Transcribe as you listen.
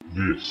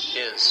This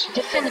is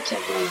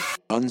Definitively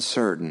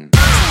Uncertain.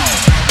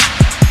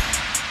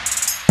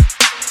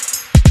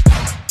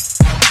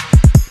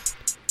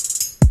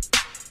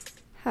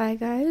 Hi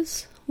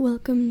guys,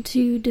 welcome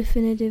to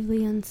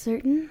Definitively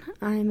Uncertain.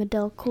 I'm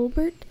Adele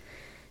Colbert,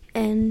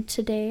 and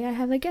today I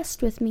have a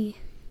guest with me.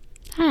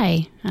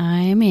 Hi,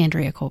 I'm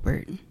Andrea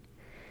Colbert.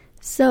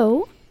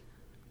 So,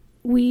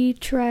 we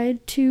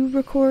tried to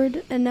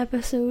record an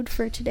episode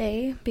for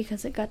today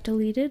because it got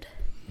deleted,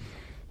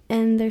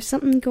 and there's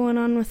something going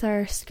on with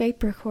our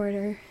Skype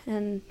recorder,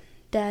 and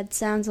Dad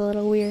sounds a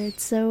little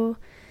weird, so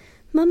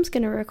Mom's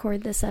gonna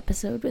record this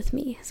episode with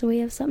me, so we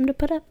have something to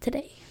put up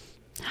today.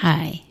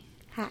 Hi.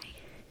 Hi.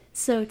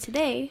 So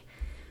today,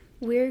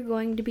 we're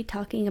going to be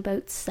talking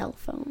about cell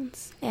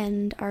phones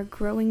and our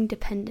growing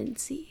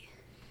dependency.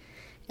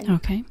 And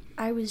Okay.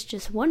 I was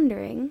just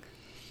wondering,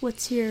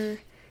 what's your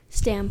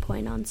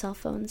standpoint on cell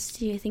phones?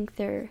 Do you think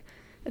they're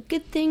a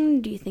good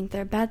thing? Do you think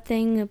they're a bad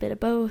thing? A bit of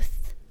both?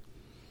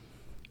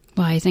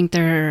 Well, I think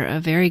they're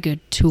a very good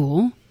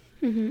tool.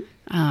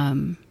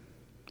 Mm-hmm.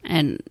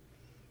 And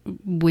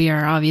we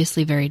are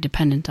obviously very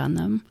dependent on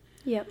them.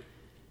 Yep.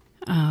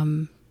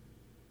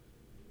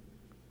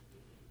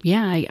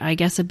 Yeah, I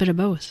guess a bit of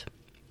both.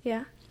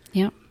 Yeah.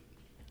 Yep.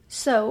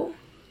 So,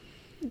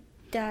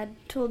 Dad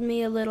told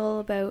me a little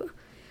about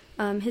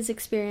his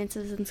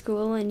experiences in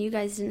school, and you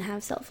guys didn't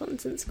have cell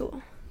phones in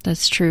school.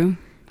 That's true.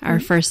 Our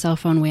first cell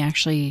phone we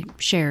actually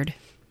shared.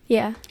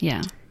 Yeah.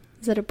 Yeah.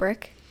 Is it a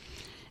brick?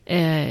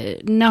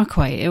 Not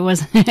quite. It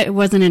wasn't. It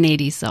wasn't an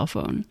 80s cell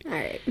phone. All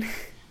right.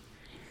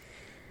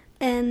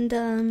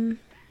 And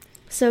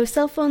so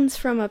cell phones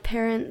from a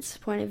parent's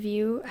point of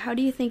view, how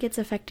do you think it's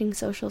affecting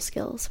social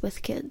skills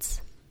with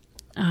kids?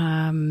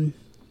 Well,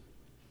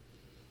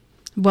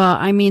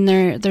 I mean,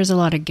 there's a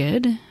lot of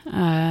good.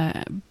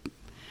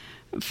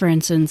 For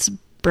instance,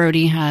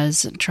 Brody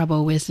has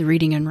trouble with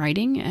reading and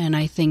writing, and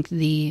I think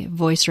the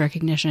voice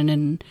recognition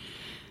and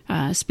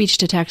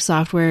speech-to-text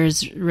software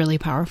is really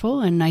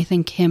powerful, and I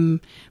think him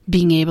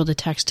being able to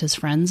text his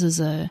friends is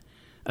a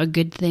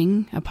good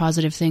thing, a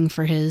positive thing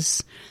for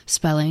his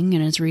spelling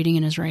and his reading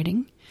and his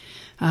writing.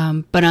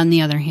 But on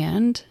the other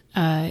hand,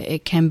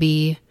 it can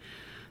be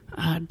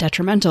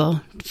detrimental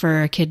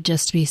for a kid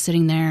just to be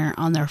sitting there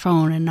on their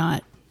phone and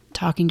not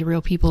talking to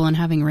real people and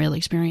having real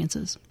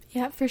experiences.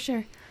 Yeah, for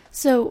sure.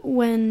 So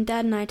when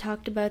Dad and I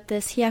talked about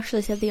this, he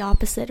actually said the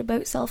opposite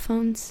about cell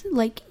phones.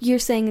 Like, you're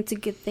saying it's a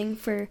good thing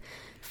for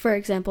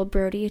example,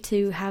 Brody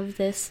to have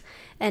this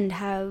and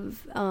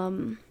have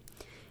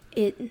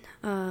it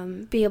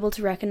be able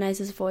to recognize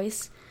his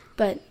voice.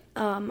 But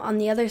on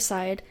the other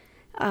side,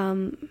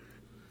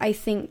 I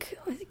think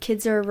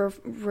kids are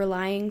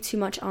relying too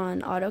much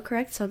on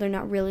autocorrect, so they're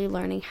not really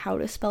learning how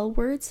to spell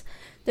words.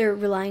 They're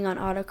relying on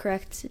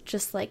autocorrect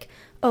just like,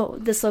 oh,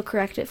 this will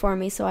correct it for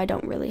me, so I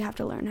don't really have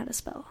to learn how to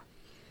spell.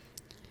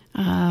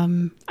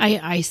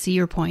 I see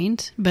your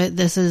point, but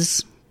this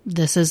is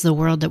the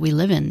world that we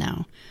live in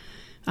now.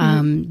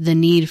 The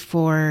need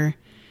for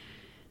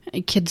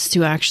kids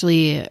to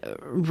actually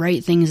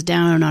write things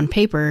down on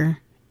paper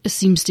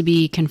seems to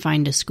be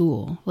confined to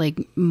school. Like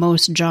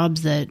most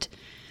jobs that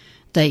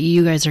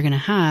you guys are going to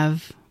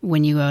have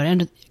when you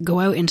go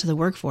out into the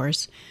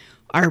workforce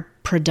are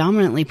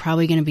predominantly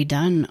probably going to be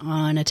done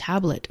on a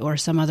tablet or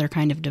some other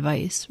kind of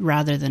device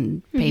rather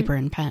than paper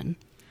and pen.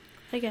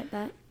 I get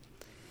that.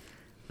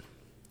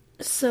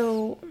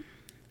 So,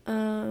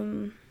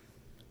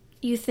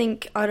 you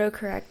think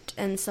autocorrect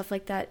and stuff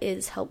like that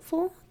is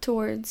helpful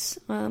towards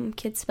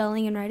kids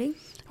spelling and writing?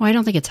 Well, I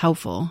don't think it's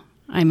helpful.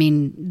 I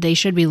mean, kids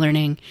should be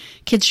learning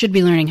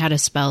how to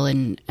spell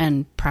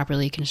and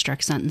properly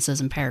construct sentences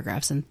and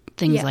paragraphs and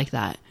things like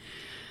that.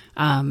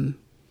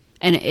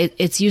 And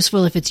it's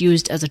useful if it's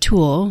used as a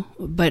tool,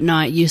 but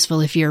not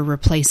useful if you're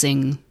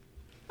replacing,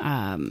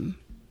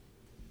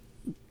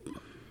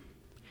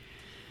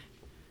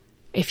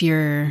 if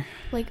you're...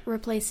 Like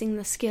replacing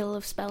the skill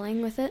of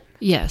spelling with it?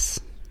 Yes,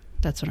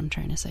 that's what I'm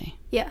trying to say.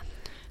 Yeah.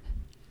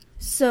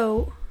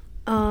 So,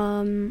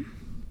 the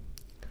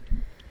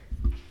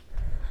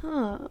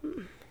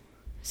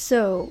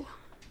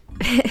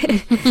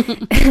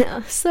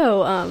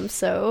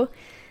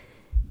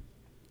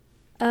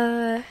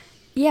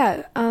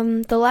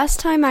last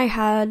time I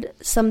had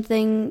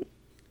something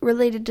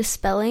related to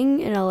spelling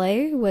in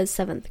LA was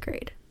 7th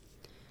grade.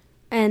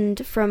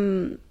 And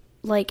from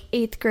like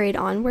 8th grade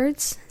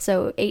onwards,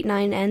 so 8,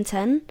 9, and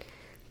 10,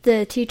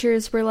 the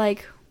teachers were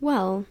like,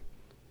 well,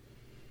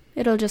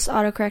 it'll just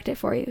autocorrect it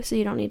for you, so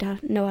you don't need to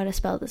know how to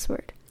spell this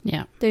word.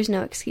 Yeah. There's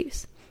no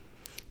excuse.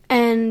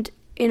 And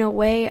in a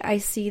way, I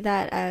see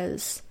that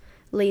as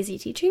lazy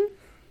teaching,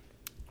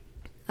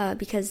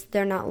 because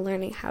they're not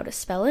learning how to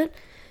spell it.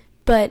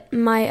 But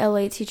my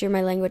LA teacher,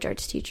 my language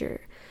arts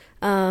teacher,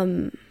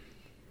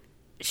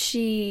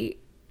 she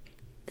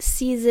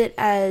sees it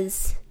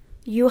as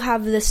you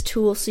have this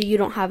tool so you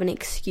don't have an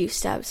excuse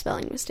to have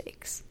spelling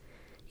mistakes.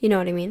 You know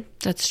what I mean?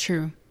 That's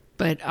true.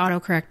 But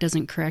autocorrect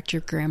doesn't correct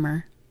your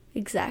grammar.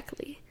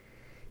 Exactly.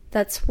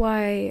 That's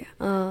why,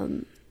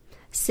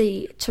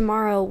 see,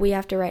 tomorrow we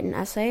have to write an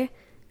essay,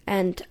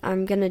 and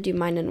I'm going to do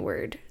mine in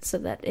Word so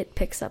that it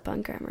picks up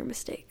on grammar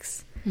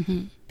mistakes.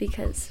 Mm-hmm.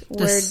 Because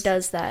Word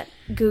does that.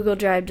 Google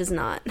Drive does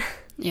not.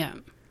 Yeah.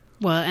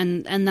 Well,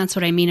 and that's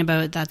what I mean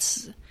about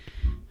that's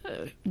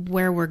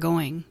where we're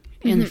going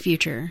in the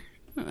future.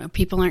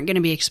 People aren't going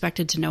to be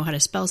expected to know how to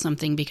spell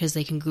something because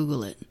they can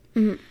Google it.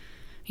 Mm-hmm.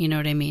 You know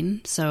what I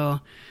mean?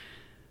 So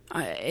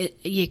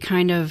you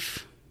kind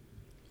of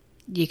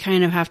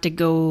have to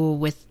go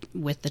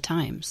with the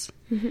times.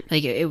 Mm-hmm.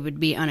 Like it would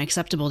be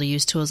unacceptable to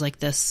use tools like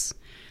this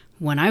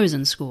when I was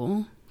in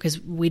school because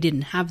we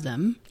didn't have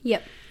them.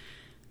 Yep.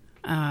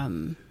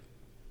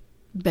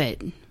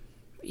 But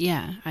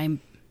yeah,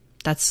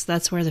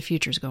 that's where the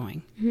future's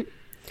going. Mm-hmm.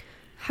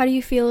 How do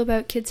you feel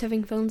about kids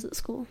having phones at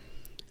school?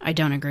 I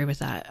don't agree with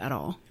that at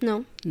all.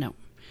 No.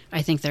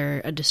 I think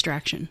they're a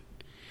distraction.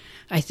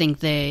 I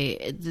think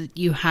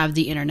you have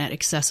the internet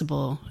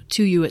accessible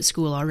to you at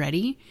school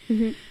already.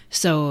 Mm-hmm.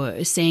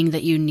 So saying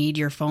that you need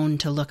your phone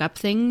to look up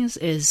things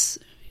is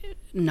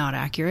not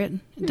accurate.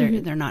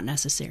 They're not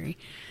necessary.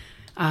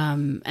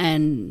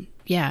 And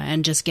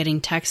just getting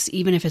texts,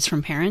 even if it's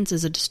from parents,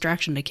 is a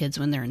distraction to kids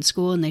when they're in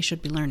school and they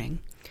should be learning.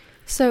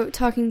 So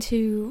talking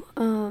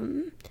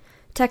to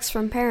texts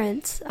from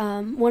parents,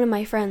 one of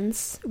my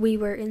friends, we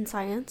were in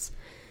science,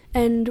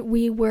 and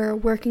we were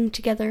working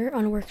together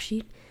on a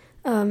worksheet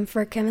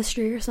for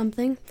chemistry or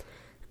something.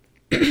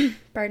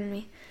 Pardon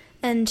me.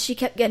 And she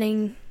kept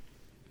getting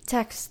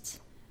texts,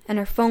 and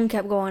her phone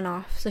kept going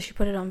off, so she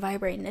put it on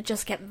vibrate, and it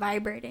just kept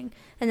vibrating.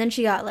 And then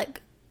she got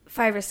like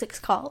 5 or 6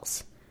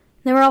 calls.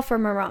 They were all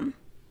from her mom.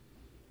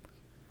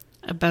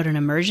 About an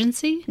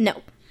emergency?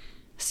 No.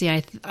 See,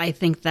 I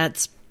think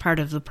that's part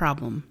of the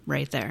problem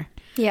right there.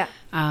 Yeah.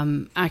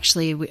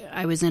 Actually,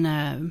 I was in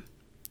a...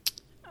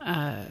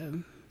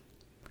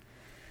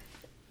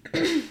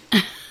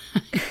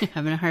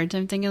 having a hard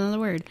time thinking of the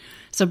word.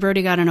 So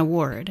Brody got an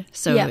award.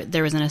 So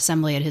there was an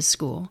assembly at his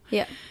school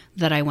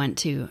that I went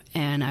to,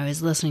 and I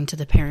was listening to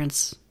the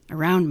parents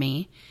around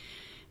me,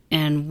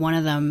 and one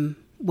of them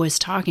was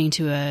talking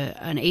to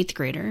an 8th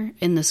grader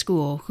in the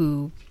school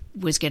who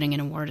was getting an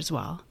award as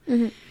well.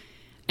 Mm-hmm.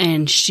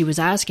 And she was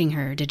asking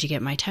her, "Did you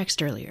get my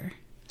text earlier?"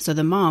 So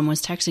the mom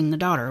was texting the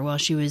daughter while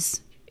she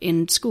was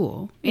in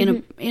school,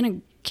 in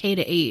a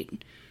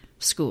K-8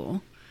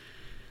 school.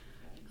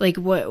 Like,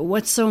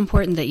 what's so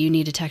important that you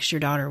need to text your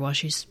daughter while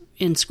she's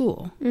in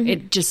school? Mm-hmm.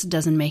 It just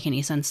doesn't make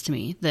any sense to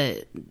me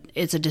that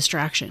it's a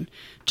distraction.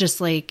 Just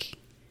like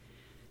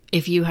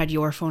if you had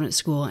your phone at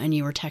school and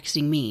you were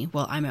texting me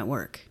while I'm at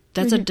work.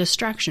 That's a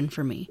distraction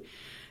for me.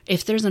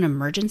 If there's an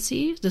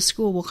emergency, the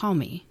school will call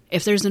me.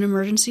 If there's an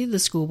emergency, the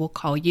school will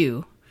call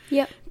you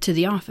to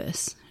the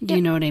office. Do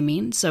you know what I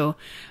mean? So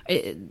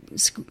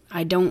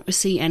I don't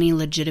see any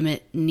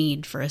legitimate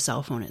need for a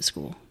cell phone at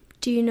school.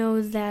 Do you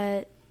know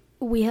that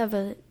we have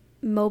a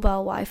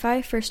mobile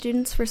Wi-Fi for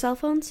students for cell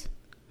phones?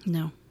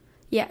 No.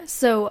 Yeah,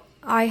 so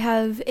I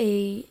have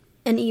an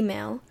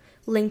email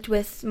linked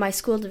with my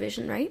school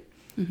division, right?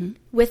 Mm-hmm.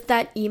 With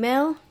that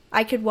email,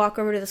 I could walk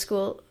over to the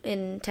school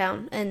in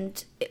town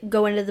and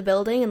go into the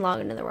building and log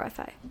into their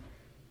Wi-Fi.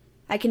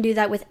 I can do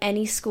that with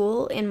any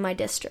school in my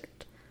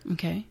district.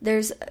 Okay.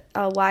 There's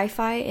a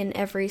Wi-Fi in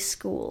every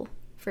school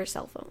for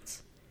cell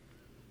phones.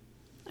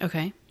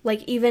 Okay.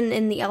 Like, even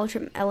in the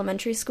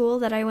elementary school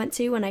that I went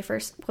to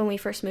when we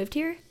first moved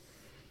here,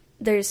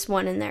 there's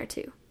one in there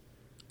too.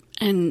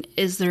 And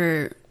is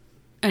there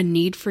a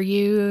need for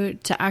you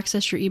to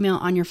access your email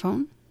on your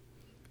phone?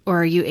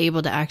 Or are you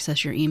able to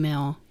access your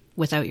email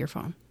without your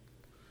phone?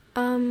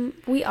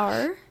 We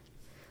are.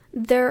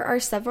 There are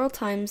several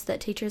times that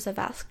teachers have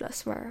asked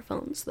us for our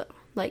phones, though,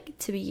 like,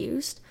 to be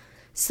used.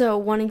 So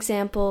one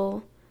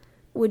example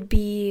would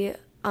be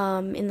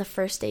in the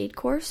first aid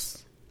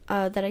course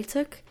that I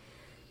took.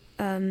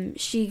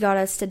 She got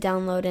us to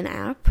download an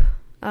app,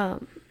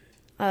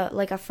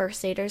 like a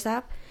first aiders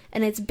app,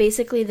 and it's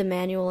basically the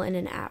manual in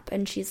an app.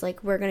 And she's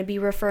like, we're going to be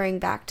referring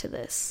back to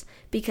this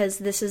because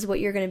this is what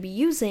you're going to be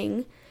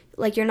using.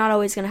 Like, you're not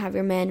always going to have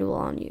your manual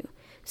on you.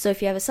 So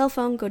if you have a cell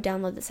phone, go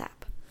download this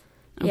app.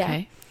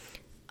 Okay.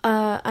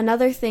 Yeah.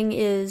 Another thing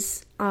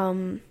is,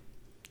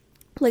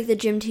 like, the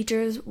gym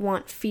teachers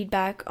want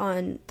feedback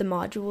on the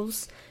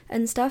modules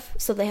and stuff.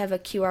 So they have a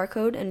QR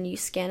code and you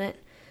scan it.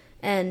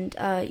 And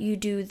you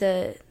do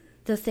the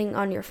thing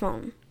on your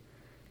phone,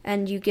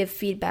 and you give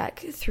feedback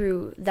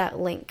through that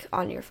link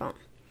on your phone.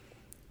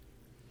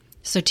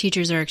 So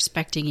teachers are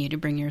expecting you to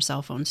bring your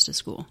cell phones to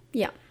school?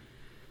 Yeah.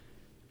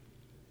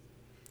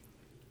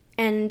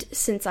 And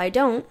since I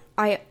don't,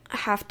 I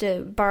have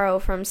to borrow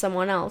from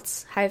someone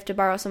else. I have to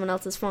borrow someone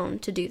else's phone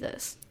to do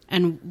this.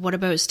 And what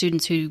about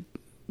students who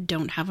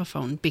don't have a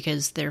phone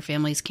because their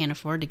families can't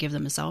afford to give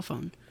them a cell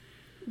phone?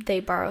 They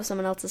borrow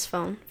someone else's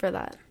phone for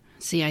that.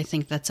 See, I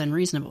think that's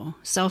unreasonable.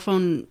 Cell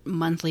phone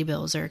monthly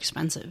bills are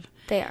expensive.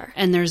 They are.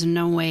 And there's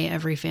no way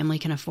every family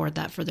can afford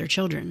that for their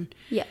children.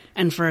 Yeah.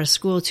 And for a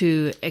school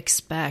to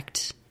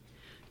expect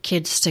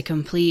kids to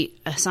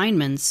complete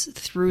assignments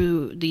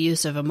through the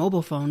use of a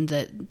mobile phone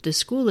that the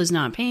school is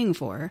not paying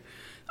for,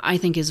 I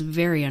think is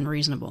very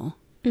unreasonable.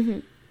 Mm-hmm.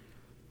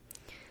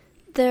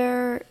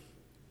 There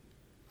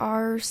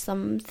are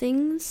some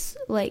things,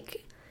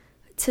 like,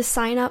 to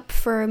sign up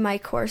for my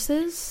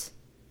courses,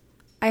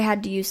 I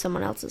had to use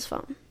someone else's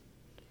phone.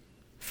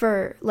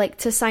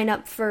 To sign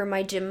up for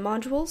my gym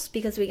modules,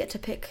 because we get to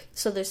pick,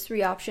 so there's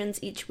 3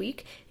 options each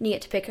week, and you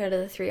get to pick out of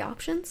the 3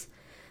 options.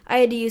 I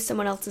had to use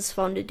someone else's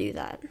phone to do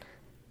that.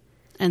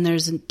 And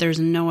there's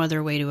no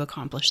other way to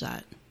accomplish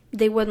that.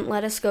 They wouldn't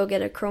let us go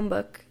get a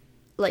Chromebook,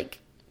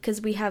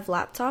 because we have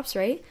laptops,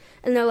 right?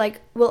 And they're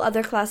like, well,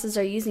 other classes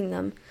are using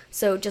them,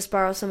 so just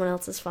borrow someone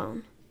else's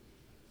phone.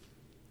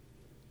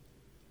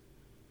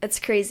 It's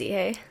crazy,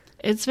 hey?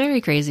 It's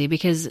very crazy,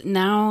 because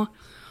now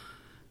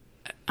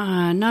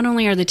not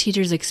only are the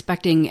teachers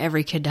expecting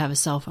every kid to have a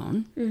cell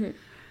phone,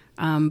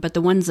 but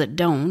the ones that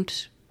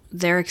don't,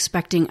 they're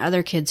expecting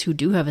other kids who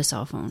do have a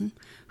cell phone,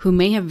 who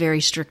may have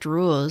very strict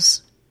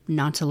rules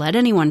not to let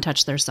anyone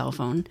touch their cell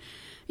phone.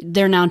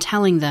 They're now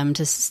telling them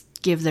to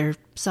give their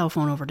cell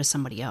phone over to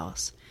somebody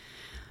else.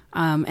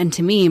 And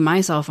to me,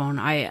 my cell phone,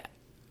 I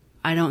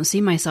don't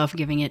see myself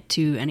giving it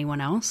to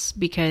anyone else,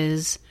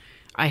 because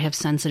I have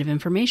sensitive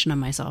information on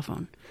my cell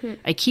phone.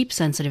 I keep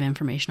sensitive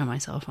information on my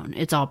cell phone.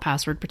 It's all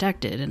password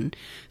protected and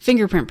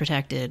fingerprint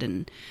protected.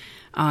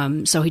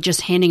 And so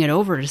just handing it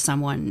over to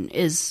someone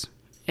is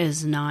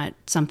not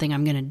something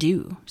I'm going to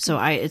do. So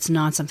it's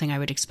not something I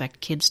would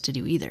expect kids to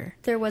do either.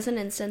 There was an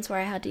instance where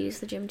I had to use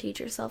the gym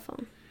teacher's cell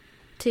phone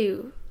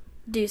to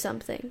do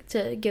something,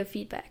 to give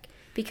feedback,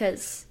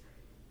 because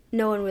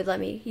no one would let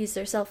me use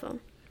their cell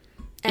phone.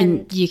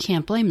 And you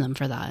can't blame them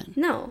for that.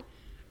 No.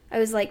 I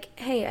was like,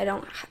 hey, I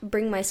don't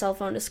bring my cell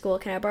phone to school.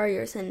 Can I borrow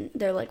yours? And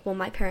they're like, well,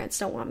 my parents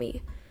don't want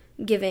me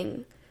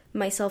giving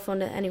my cell phone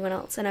to anyone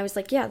else. And I was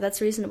like, yeah,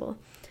 that's reasonable.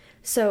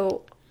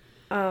 So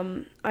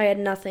I had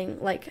nothing,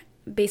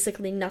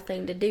 basically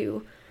nothing to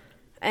do.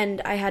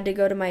 And I had to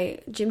go to my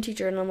gym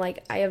teacher, and I'm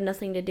like, I have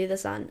nothing to do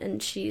this on.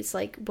 And she's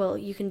like, well,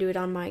 you can do it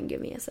on mine. Give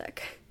me a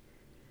sec.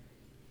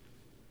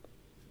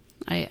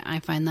 I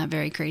find that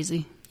very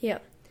crazy. Yeah.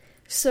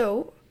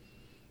 So,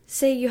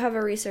 say you have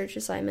a research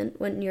assignment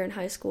when you're in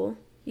high school.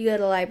 You go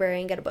to the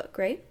library and get a book,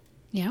 right?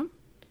 Yeah.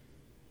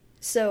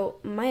 So,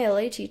 my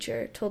LA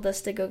teacher told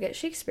us to go get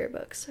Shakespeare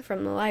books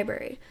from the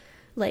library.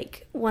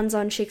 Ones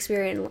on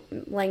Shakespearean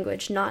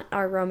language, not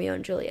our Romeo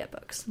and Juliet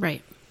books.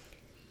 Right.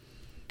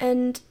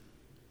 And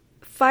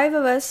 5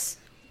 of us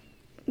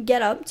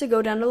get up to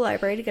go down to the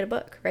library to get a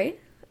book, right?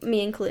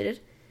 Me included.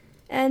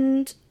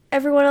 And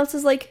everyone else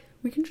is like,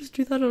 we can just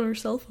do that on our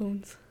cell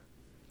phones.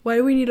 Why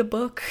do we need a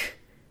book?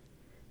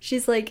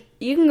 She's like,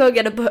 you can go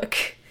get a book.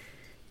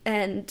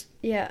 And,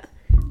 yeah.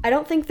 I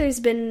don't think there's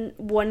been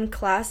one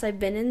class I've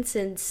been in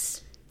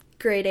since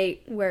grade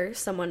 8 where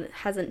someone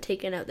hasn't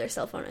taken out their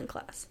cell phone in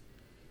class.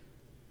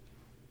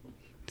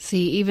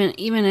 See, even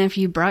if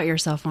you brought your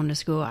cell phone to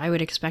school, I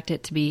would expect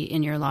it to be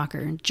in your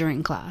locker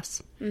during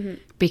class. Mm-hmm.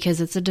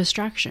 Because it's a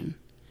distraction.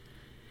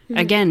 Mm-hmm.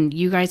 Again,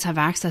 you guys have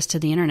access to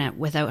the internet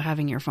without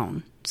having your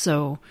phone.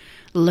 So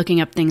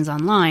looking up things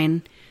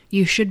online,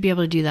 you should be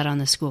able to do that on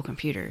the school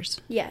computers.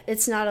 Yeah,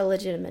 it's not a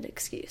legitimate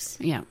excuse.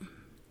 Yeah.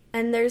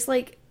 And there's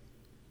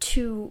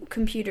 2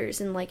 computers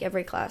in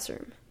every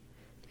classroom.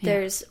 Yeah.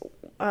 There's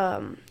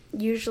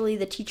usually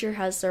the teacher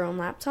has their own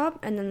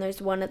laptop, and then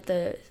there's one at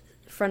the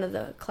front of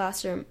the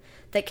classroom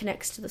that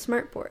connects to the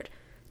smart board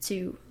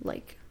to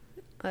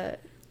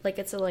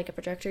it's a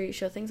projector, you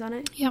show things on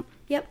it.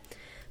 Yep.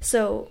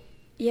 So,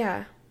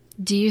 yeah.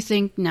 Do you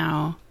think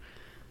now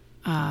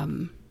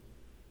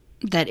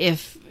that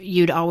if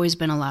you'd always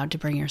been allowed to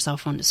bring your cell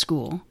phone to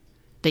school,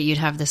 that you'd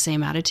have the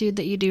same attitude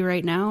that you do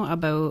right now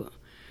about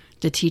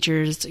the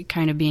teachers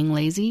kind of being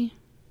lazy?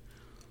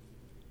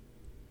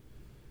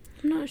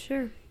 I'm not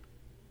sure.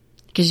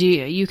 Because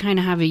you kind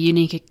of have a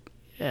unique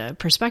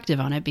perspective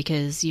on it,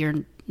 because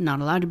you're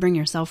not allowed to bring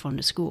your cell phone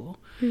to school.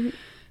 Mm-hmm.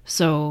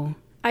 So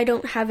I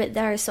don't have it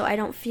there, so I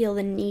don't feel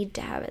the need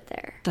to have it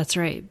there. That's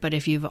right. But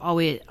if you've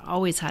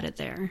always had it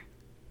there,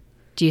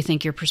 do you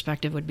think your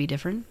perspective would be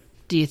different?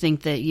 Do you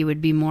think that you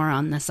would be more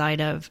on the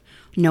side of,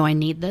 no, I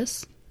need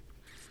this?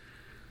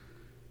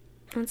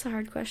 That's a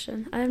hard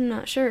question. I'm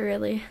not sure,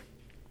 really.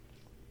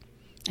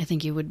 I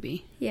think you would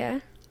be. Yeah,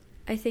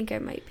 I think I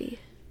might be.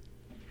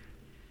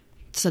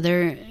 So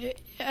they're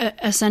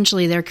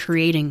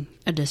creating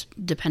a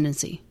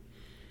dependency.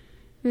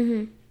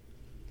 Mm-hmm.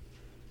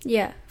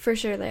 Yeah, for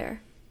sure they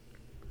are.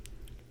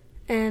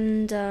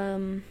 And,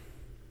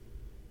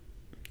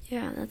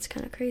 yeah, that's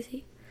kind of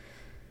crazy.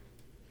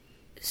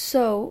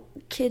 So,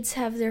 kids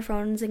have their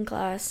phones in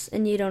class,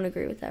 and you don't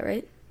agree with that,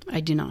 right?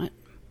 I do not.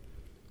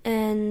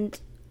 And,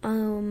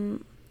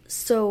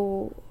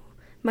 so,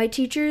 my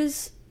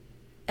teachers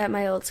at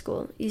my old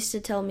school used to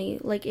tell me,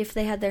 if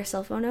they had their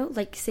cell phone out,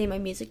 say my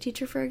music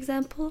teacher, for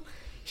example,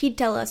 he'd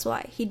tell us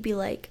why. He'd be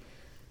like,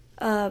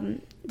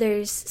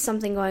 there's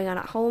something going on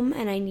at home,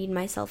 and I need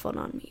my cell phone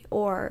on me.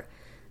 Or,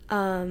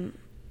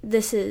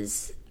 this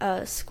is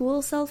a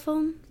school cell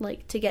phone,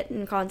 to get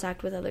in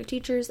contact with other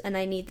teachers, and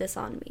I need this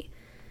on me.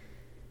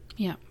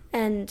 Yeah.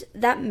 And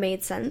that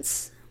made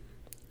sense.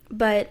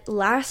 But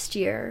last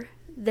year,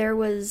 there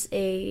was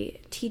a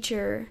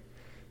teacher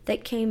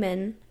that came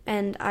in,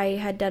 and I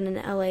had done an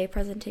LA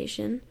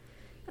presentation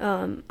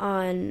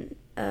on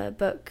a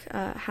book,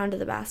 Hound of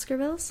the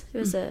Baskervilles. It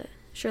was a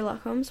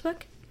Sherlock Holmes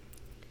book.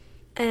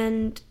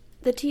 And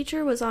the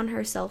teacher was on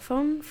her cell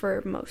phone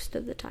for most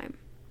of the time.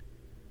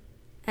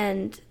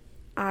 And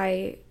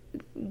I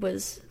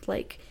was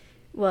like,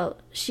 well,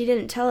 she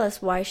didn't tell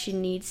us why she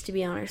needs to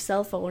be on her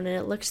cell phone, and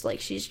it looks like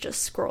she's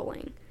just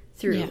scrolling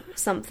through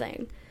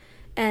something.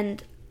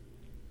 And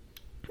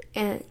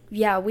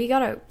yeah, we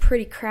got a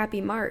pretty crappy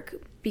mark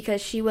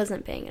because she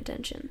wasn't paying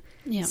attention.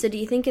 Yeah. So do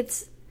you think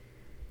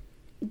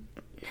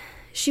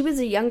she was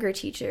a younger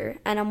teacher,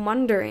 and I'm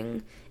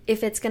wondering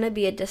if it's going to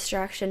be a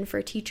distraction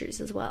for teachers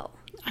as well.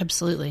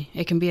 Absolutely.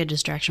 It can be a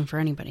distraction for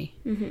anybody.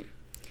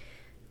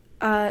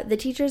 Mm-hmm. The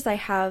teachers I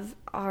have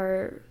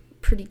are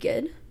pretty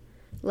good.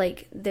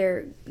 Like,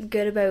 they're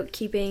good about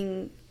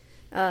keeping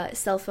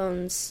cell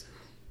phones,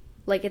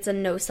 like it's a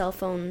no cell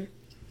phone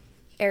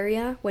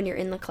area when you're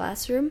in the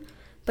classroom,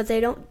 but they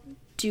don't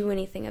do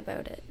anything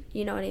about it.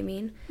 You know what I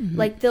mean? Mm-hmm.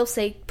 Like, they'll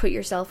say, put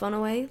your cell phone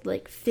away,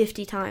 like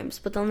 50 times,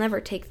 but they'll never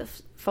take the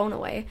phone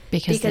away.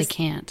 Because they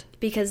can't.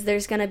 Because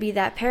there's going to be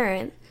that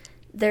parent,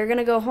 they're going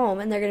to go home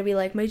and they're going to be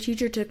like, my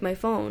teacher took my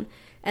phone.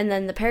 And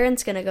then the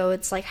parent's going to go,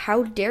 it's like,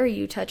 how dare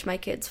you touch my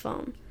kid's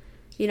phone?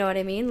 You know what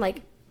I mean?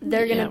 Like,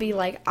 they're going to be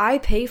like, I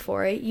pay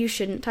for it, you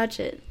shouldn't touch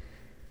it.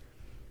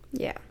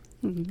 Yeah.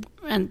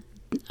 And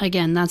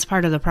again, that's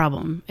part of the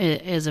problem,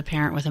 is a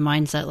parent with a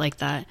mindset like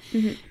that.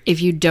 Mm-hmm.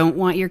 If you don't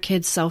want your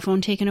kid's cell phone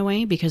taken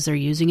away because they're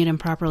using it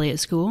improperly at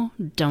school,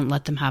 don't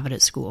let them have it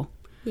at school.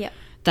 Yeah.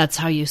 That's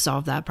how you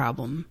solve that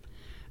problem.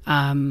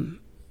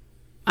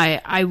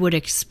 I would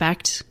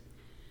expect,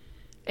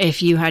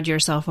 if you had your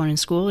cell phone in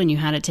school and you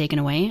had it taken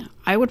away,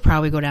 I would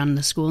probably go down to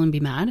the school and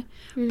be mad,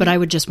 but I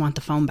would just want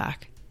the phone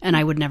back, and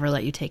I would never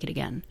let you take it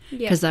again.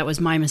 Because that was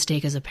my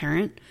mistake as a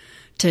parent,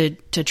 to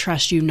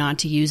trust you not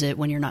to use it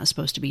when you're not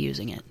supposed to be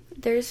using it.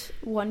 There's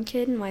one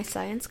kid in my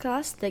science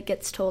class that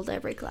gets told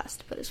every class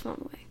to put his phone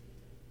away.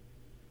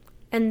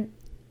 And,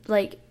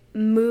 like,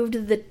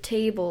 moved the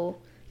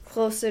table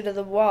closer to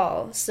the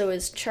wall so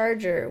his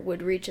charger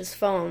would reach his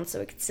phone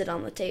so it could sit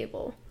on the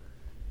table.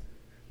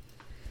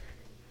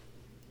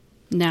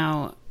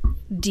 Now,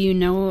 do you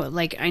know,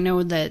 like, I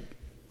know that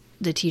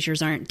the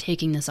teachers aren't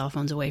taking the cell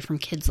phones away from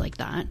kids like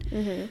that,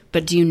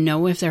 but do you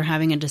know if they're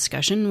having a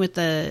discussion with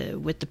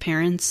the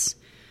parents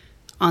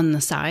on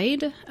the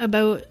side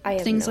about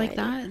things like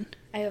that?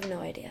 I have no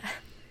idea.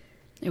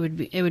 It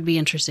would be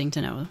interesting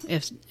to know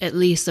if at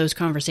least those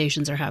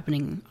conversations are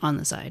happening on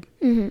the side.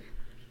 Mm-hmm.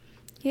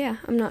 Yeah,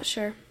 I'm not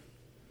sure.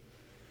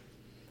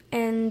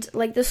 And,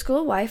 like, the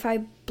school Wi-Fi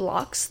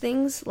blocks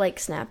things like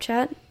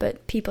Snapchat,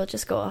 but people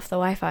just go off the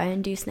Wi-Fi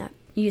and use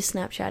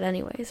Snapchat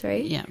anyways,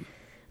 right? Yeah.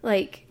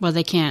 Like, well,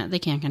 they can't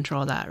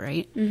control that,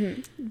 right?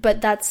 Mm-hmm.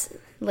 But that's,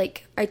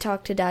 like, I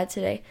talked to Dad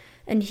today,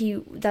 and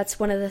that's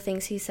one of the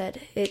things he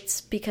said. It's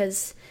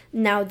because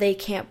now they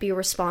can't be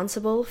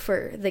responsible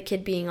for the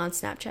kid being on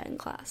Snapchat in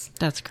class.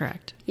 That's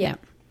correct. Yeah.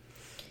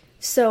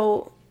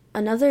 So,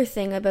 another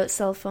thing about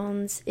cell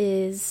phones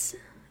is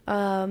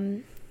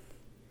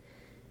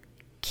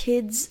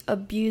kids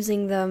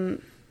abusing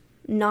them,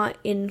 not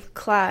in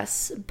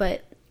class,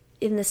 but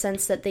in the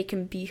sense that they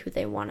can be who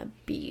they want to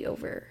be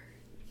over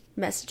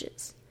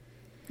messages.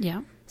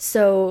 Yeah.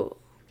 So,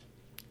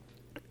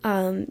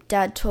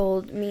 Dad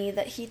told me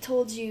that he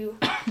told you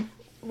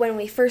when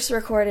we first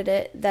recorded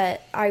it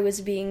that I was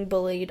being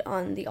bullied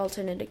on the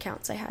alternate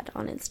accounts I had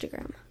on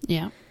Instagram.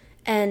 Yeah.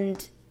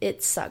 And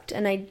it sucked.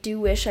 And I do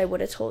wish I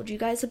would have told you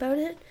guys about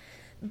it.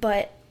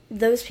 But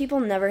those people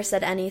never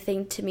said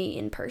anything to me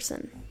in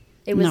person.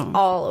 It was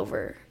all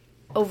over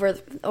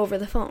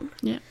the phone.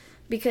 Yeah.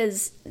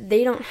 Because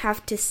they don't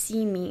have to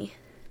see me.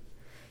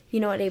 You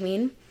know what I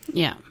mean?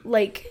 Yeah.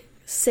 Like,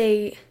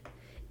 say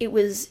it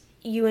was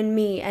you and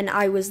me and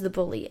I was the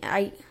bully.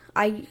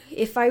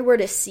 If I were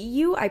to see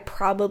you, I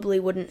probably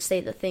wouldn't say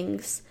the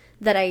things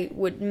that I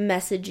would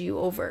message you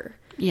over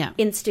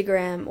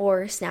Instagram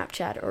or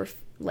Snapchat or,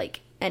 like,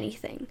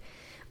 anything.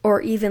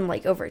 Or even,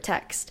 like, over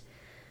text.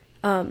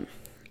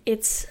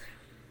 It's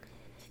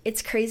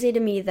crazy to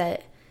me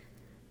that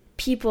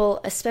people,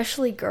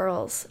 especially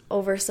girls,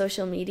 over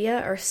social media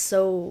are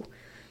so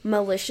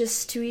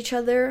malicious to each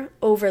other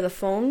over the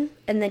phone,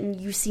 and then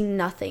you see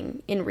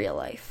nothing in real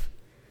life.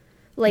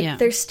 Like,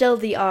 there's still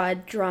the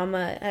odd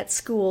drama at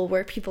school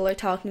where people are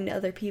talking to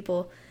other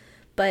people,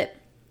 but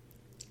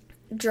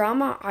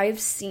drama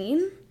I've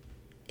seen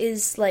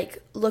is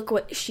like, look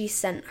what she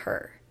sent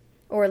her,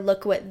 or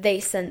look what they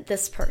sent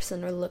this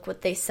person, or look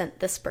what they sent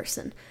this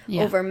person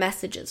over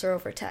messages or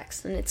over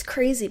text. And it's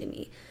crazy to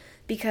me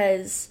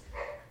because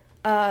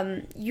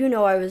I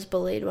was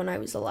bullied when I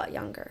was a lot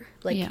younger,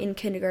 like in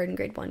kindergarten,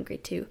 grade 1,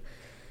 grade 2.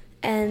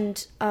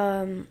 And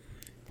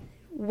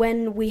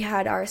when we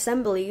had our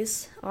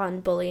assemblies on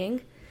bullying,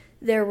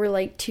 there were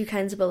like two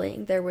kinds of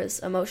bullying. There was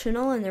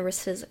emotional and there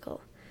was physical,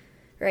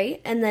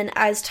 right? And then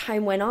as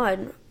time went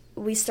on,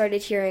 we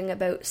started hearing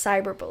about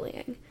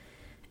cyberbullying.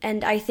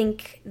 And I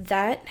think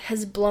that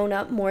has blown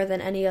up more than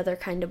any other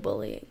kind of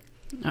bullying.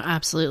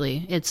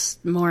 Absolutely.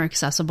 It's more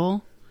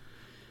accessible.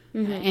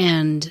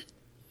 And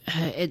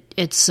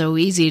it's so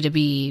easy to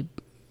be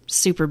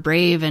super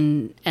brave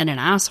and an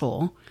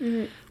asshole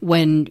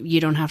when you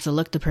don't have to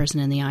look the person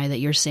in the eye that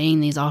you're saying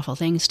these awful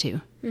things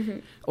to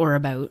or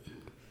about.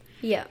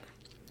 Yeah.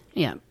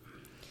 Yeah.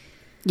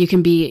 You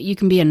can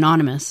be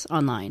anonymous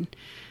online.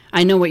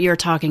 I know what you're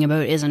talking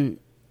about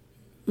isn't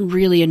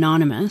really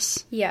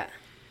anonymous. Yeah.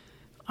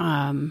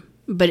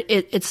 But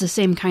it's the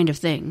same kind of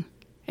thing.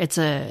 It's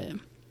they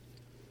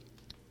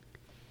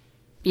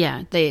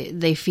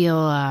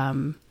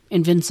feel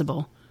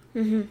invincible.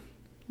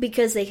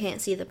 Because they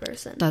can't see the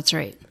person. That's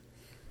right.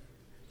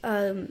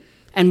 And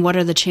what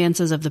are the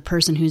chances of the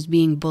person who's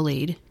being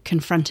bullied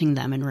confronting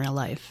them in real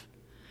life?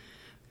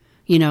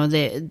 You know,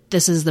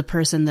 this is the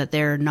person that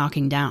they're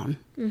knocking down.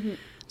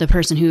 The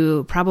person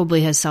who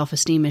probably has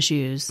self-esteem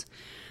issues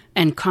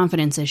and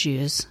confidence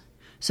issues.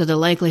 So the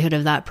likelihood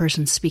of that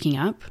person speaking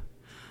up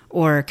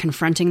or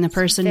confronting the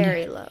person... It's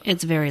very low.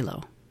 It's very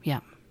low,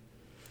 yeah.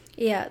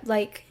 Yeah,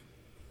 like,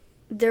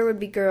 there would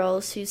be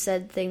girls who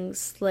said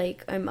things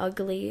like, I'm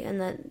ugly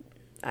and that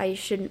I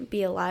shouldn't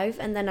be alive,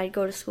 and then I'd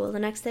go to school the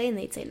next day and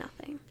they'd say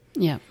nothing.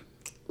 Yeah.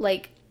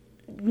 Like,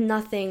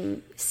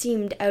 nothing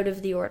seemed out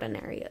of the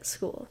ordinary at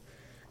school.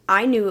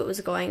 I knew what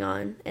was going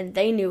on, and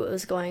they knew what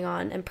was going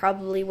on, and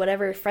probably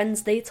whatever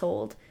friends they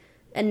told,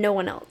 and no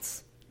one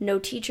else. No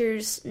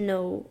teachers,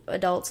 no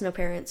adults, no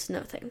parents,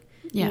 nothing.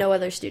 Yeah. No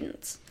other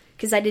students.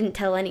 Because I didn't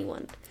tell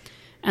anyone.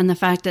 And the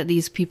fact that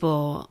these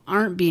people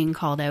aren't being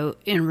called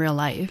out in real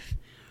life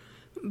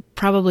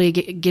probably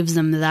gives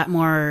them that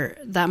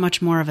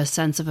much more of a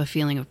sense of a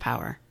feeling of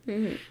power.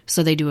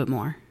 So they do it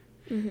more.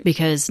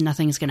 Because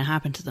nothing's going to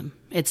happen to them.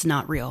 It's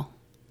not real.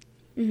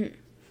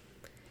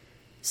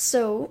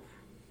 So,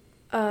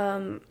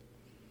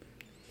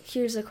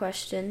 here's a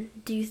question.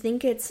 Do you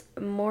think it's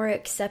more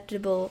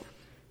acceptable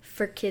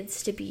for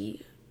kids to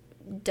be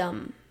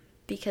dumb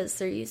because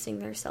they're using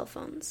their cell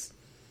phones?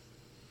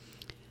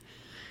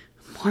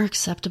 More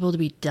acceptable to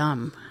be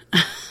dumb.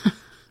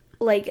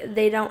 Like,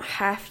 they don't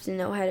have to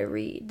know how to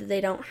read. They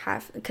don't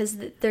have... Because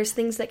there's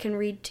things that can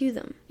read to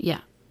them. Yeah.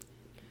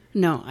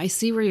 No, I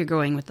see where you're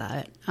going with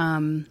that.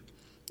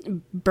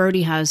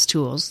 Brody has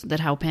tools that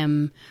help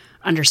him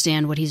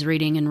understand what he's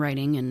reading and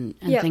writing and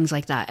things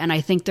like that. And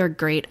I think they're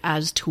great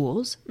as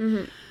tools.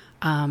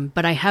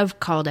 But I have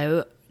called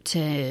out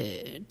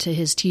to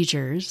his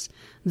teachers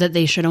that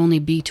they should only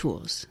be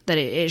tools. That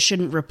it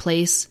shouldn't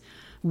replace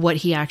what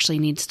he actually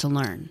needs to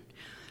learn.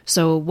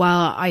 So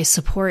while I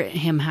support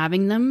him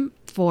having them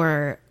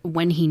for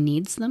when he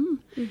needs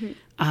them,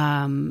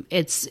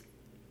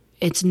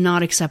 it's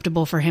not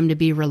acceptable for him to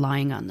be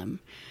relying on them.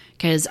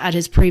 Because at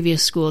his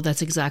previous school,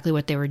 that's exactly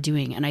what they were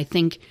doing. And I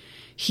think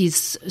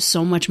he's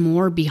so much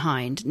more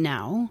behind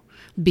now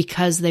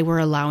because they were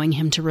allowing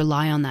him to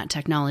rely on that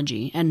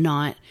technology and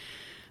not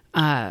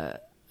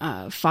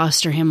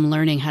foster him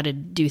learning how to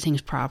do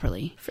things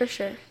properly. For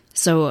sure.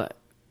 So,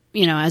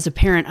 you know, as a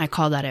parent, I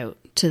call that out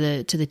to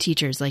the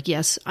teachers. Like,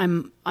 yes,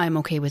 I'm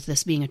okay with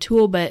this being a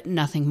tool, but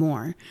nothing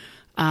more.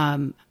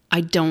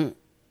 I don't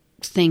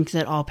think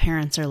that all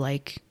parents are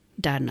like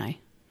Dad and I.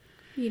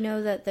 You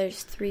know that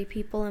there's 3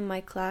 people in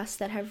my class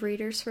that have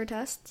readers for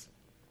tests?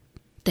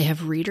 They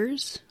have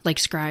readers? Like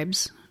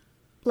scribes?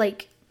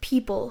 Like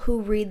people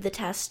who read the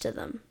test to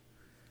them.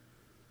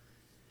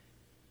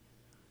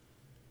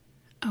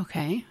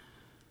 Okay.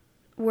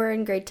 We're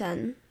in grade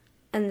 10,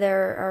 and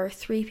there are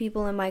 3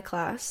 people in my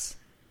class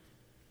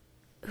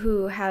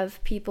who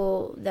have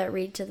people that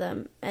read to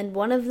them. And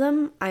one of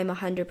them, I'm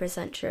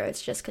 100% sure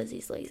it's just because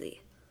he's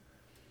lazy.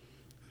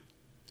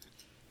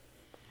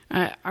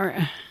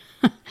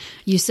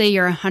 You say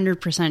you're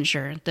 100%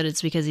 sure that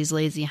it's because he's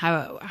lazy.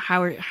 How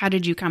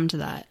did you come to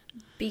that?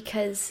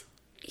 Because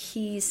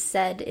he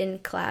said in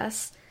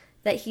class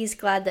that he's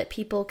glad that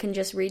people can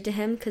just read to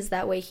him because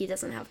that way he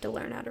doesn't have to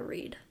learn how to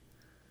read.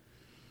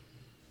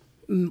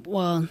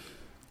 Well,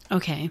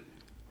 okay.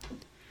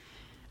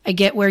 I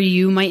get where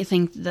you might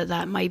think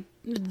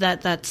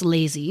that's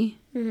lazy.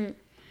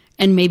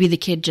 And maybe the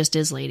kid just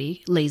is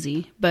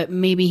lazy, but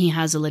maybe he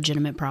has a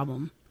legitimate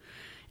problem.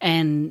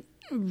 And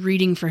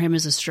reading for him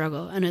is a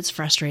struggle and it's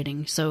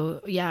frustrating.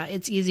 So yeah,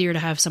 it's easier to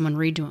have someone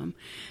read to him.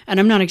 And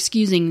I'm not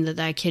excusing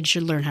that kid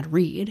should learn how to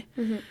read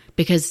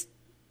because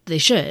they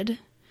should.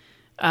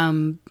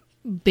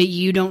 But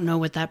you don't know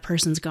what that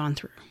person's gone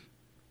through.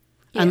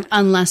 Yeah.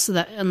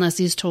 Unless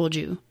he's told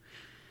you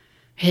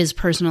his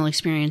personal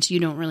experience, you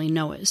don't really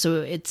know it.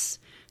 So it's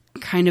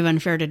kind of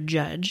unfair to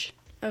judge.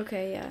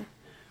 Okay, yeah.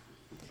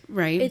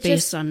 Right?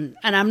 And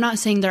I'm not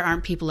saying there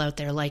aren't people out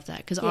there like that,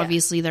 because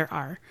obviously there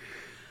are.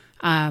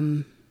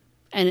 And,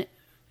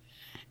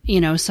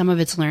 you know, some of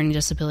it's learning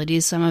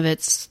disabilities, some of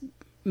it's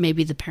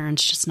maybe the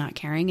parents just not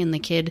caring and the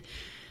kid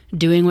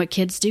doing what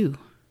kids do,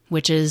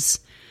 which is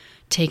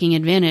taking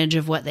advantage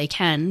of what they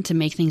can to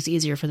make things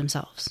easier for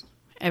themselves.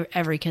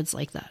 Every kid's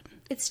like that.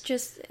 It's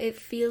just, it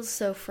feels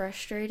so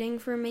frustrating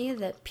for me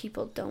that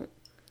people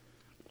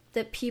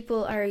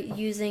are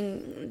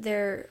using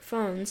their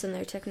phones and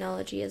their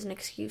technology as an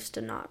excuse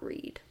to not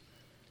read.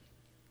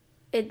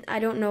 I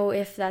don't know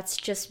if that's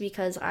just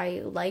because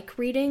I like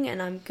reading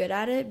and I'm good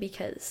at it,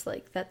 because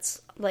like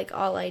that's like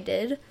all I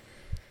did.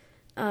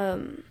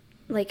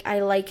 Like I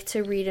like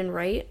to read and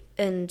write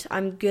and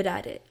I'm good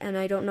at it, and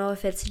I don't know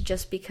if it's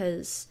just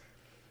because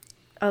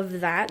of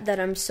that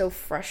I'm so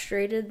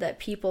frustrated that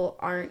people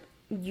aren't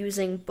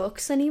using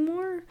books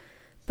anymore,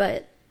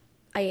 but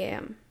I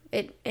am.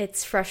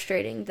 It's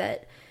frustrating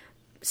that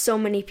so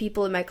many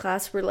people in my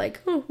class were like,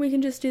 oh, we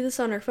can just do this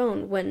on our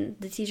phone, when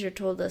the teacher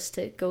told us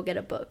to go get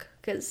a book,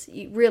 because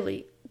you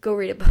really go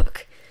read a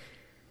book.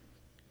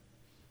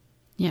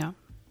 Yeah.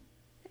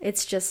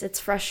 It's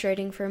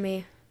frustrating for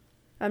me.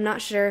 I'm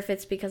not sure if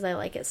it's because I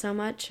like it so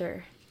much,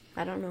 or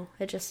I don't know.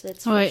 It's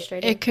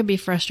frustrating. It could be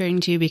frustrating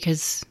to you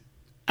because,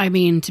 I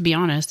mean, to be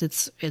honest,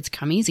 it's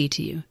come easy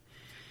to you.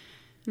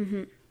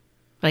 Mm-hmm.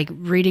 Like,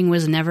 reading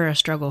was never a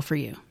struggle for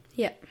you.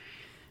 Yeah.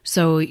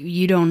 So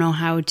you don't know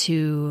how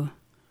to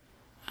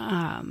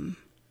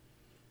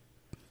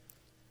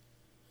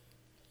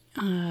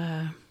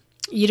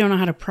you don't know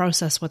how to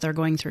process what they're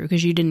going through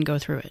because you didn't go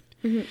through it.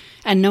 Mm-hmm.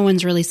 And no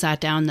one's really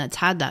sat down that's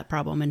had that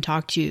problem and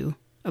talked to you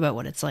about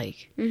what it's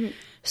like. Mm-hmm.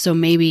 So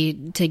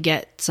maybe to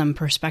get some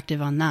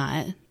perspective on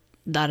that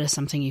is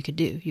something you could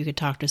do. You could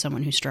talk to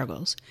someone who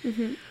struggles.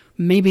 Mm-hmm.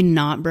 Maybe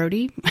not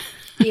Brody.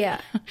 Yeah.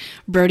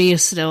 Brody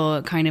is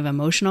still kind of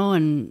emotional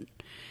and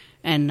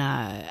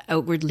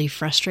outwardly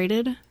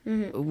frustrated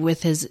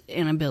with his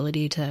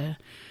inability to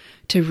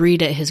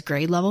read at his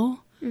grade level.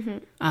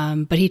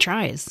 Mm-hmm. But he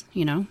tries,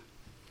 you know?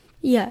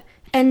 Yeah.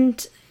 And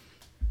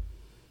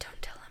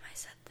don't tell him I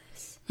said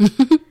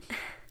this.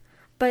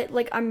 But,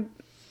 like, I'm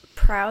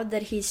proud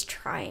that he's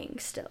trying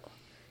still.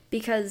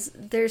 Because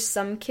there's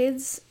some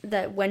kids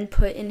that, when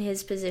put in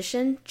his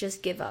position,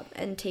 just give up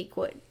and take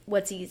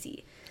what's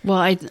easy. Well,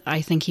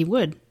 I think he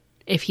would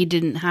if he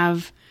didn't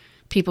have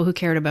people who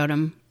cared about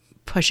him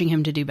pushing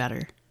him to do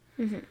better.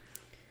 Mm-hmm.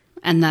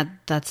 And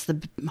that's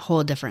the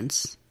whole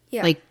difference.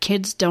 Yeah. Like,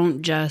 kids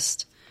don't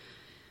just...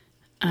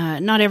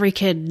 not every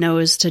kid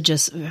knows to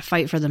just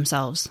fight for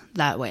themselves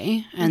that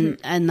way. And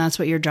that's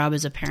what your job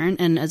as a parent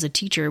and as a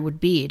teacher would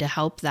be, to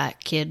help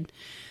that kid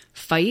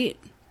fight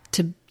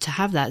to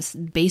have that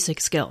basic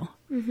skill.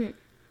 Mm-hmm.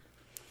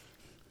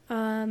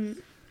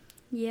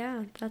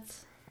 Yeah,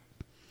 that's...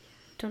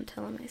 Don't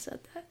tell him I said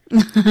that.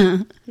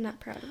 I'm not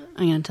proud of it.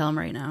 I'm going to tell him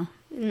right now.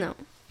 No,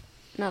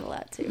 not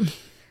allowed to.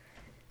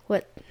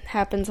 What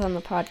happens on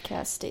the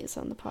podcast stays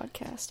on the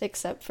podcast,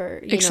 except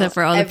for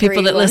all the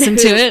people that listen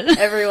to it.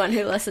 Everyone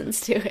who listens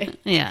to it.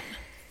 Yeah.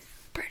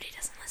 Birdie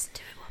doesn't listen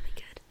to it. We'll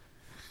be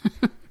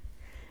good.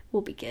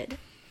 We'll be good.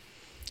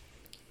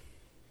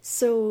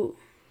 So,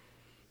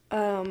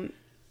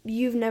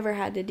 you've never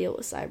had to deal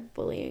with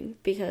cyberbullying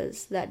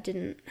because that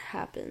didn't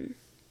happen,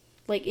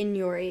 like, in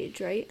your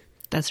age, right?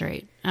 That's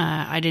right.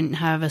 I didn't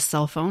have a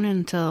cell phone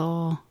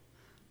until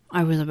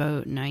I was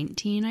about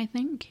 19, I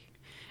think.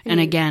 And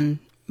again,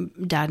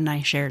 Dad and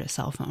I shared a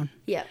cell phone.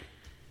 Yeah.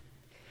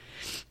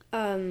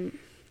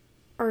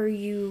 Are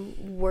you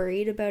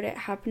worried about it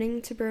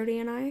happening to Brody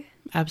and I?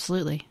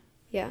 Absolutely.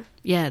 Yeah.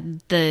 Yeah,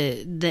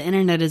 the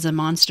internet is a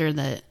monster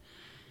that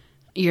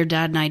your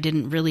dad and I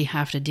didn't really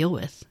have to deal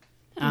with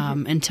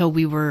until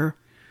we were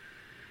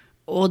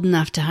old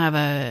enough to have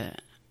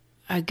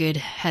a good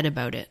head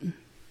about it.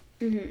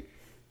 Mm-hmm.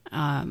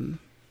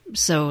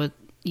 So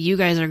you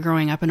guys are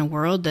growing up in a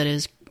world that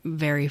is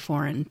very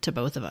foreign to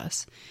both of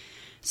us.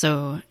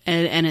 So,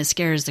 and it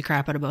scares the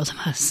crap out of both of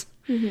us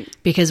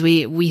because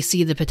we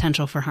see the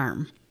potential for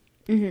harm,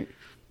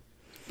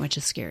 which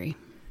is scary.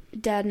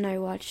 Dad and I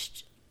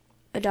watched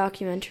a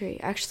documentary.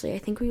 Actually, I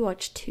think we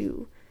watched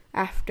 2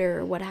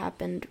 after what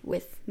happened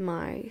with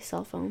my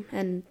cell phone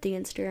and the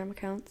Instagram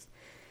accounts.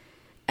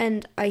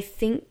 And I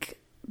think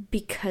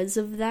because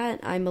of that,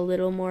 I'm a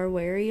little more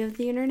wary of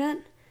the internet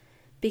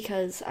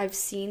because I've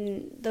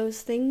seen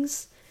those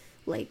things,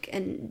 like,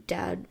 and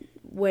Dad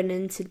went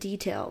into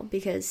detail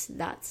because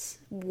that's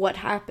what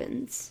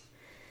happens.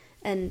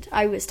 And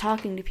I was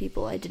talking to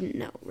people I didn't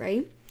know,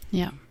 right?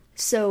 Yeah.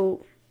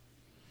 So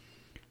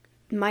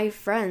my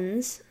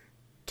friends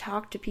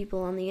talk to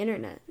people on the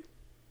internet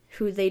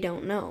who they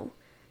don't know,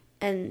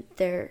 and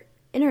they're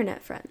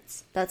internet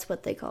friends. That's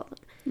what they call them.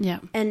 Yeah.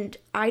 And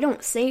I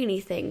don't say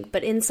anything,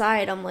 but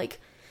inside I'm like,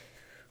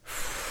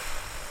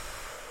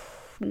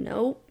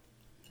 nope.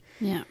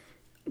 Yeah.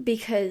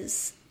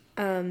 Because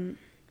I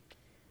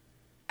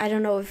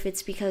don't know if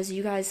it's because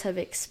you guys have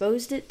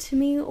exposed it to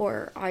me,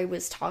 or I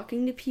was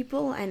talking to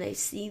people and I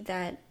see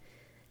that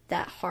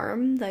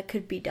harm that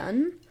could be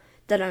done,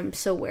 that I'm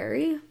so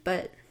wary.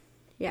 But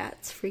yeah,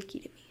 it's freaky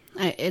to me.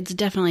 It's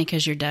definitely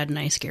because your dad and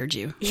I scared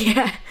you.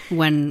 Yeah.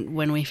 When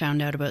we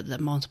found out about the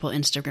multiple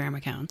Instagram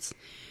accounts,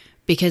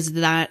 because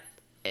that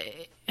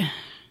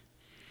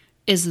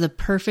is the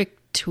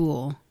perfect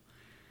tool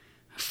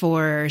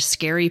for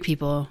scary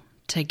people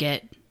to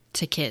get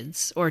to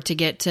kids or to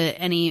get to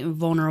any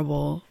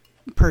vulnerable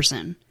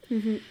person.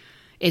 Mm-hmm.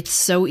 It's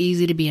so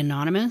easy to be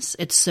anonymous.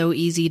 It's so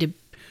easy to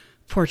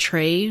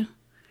portray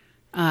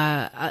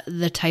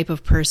the type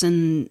of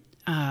person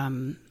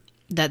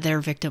that their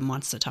victim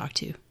wants to talk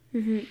to.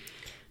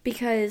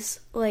 Because,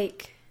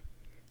 like,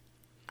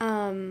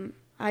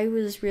 I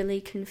was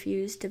really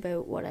confused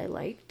about what I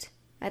liked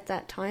at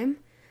that time.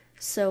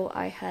 So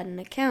I had an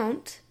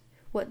account,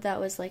 that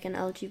was like an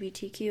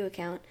LGBTQ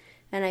account,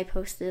 and I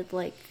posted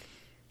like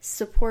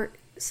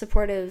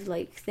supportive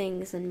like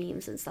things and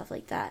memes and stuff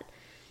like that.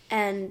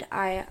 And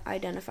I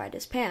identified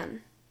as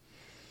pan.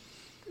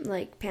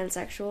 Like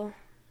pansexual.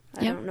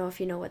 I don't know if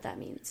you know what that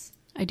means.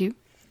 I do.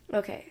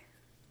 Okay.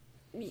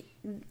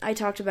 I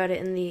talked about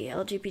it in the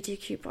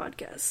LGBTQ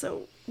podcast,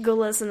 so go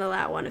listen to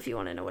that one if you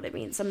want to know what it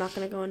means. I'm not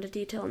going to go into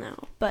detail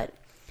now. But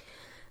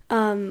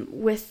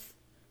with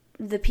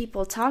the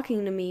people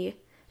talking to me,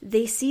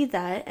 they see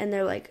that and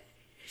they're like,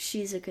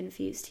 she's a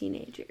confused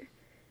teenager.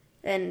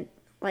 And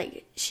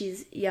like,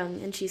 she's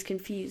young and she's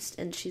confused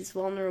and she's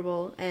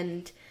vulnerable,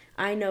 and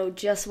I know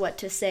just what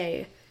to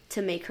say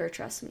to make her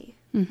trust me.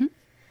 Mm-hmm.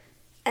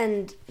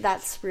 And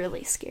that's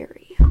really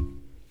scary.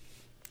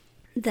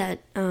 That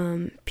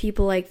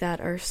people like that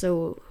are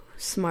so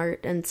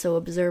smart and so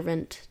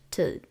observant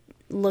to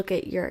look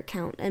at your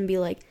account and be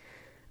like,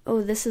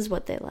 oh, this is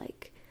what they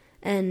like,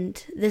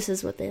 and this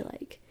is what they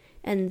like.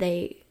 And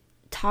they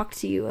talk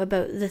to you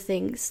about the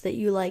things that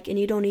you like, and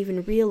you don't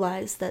even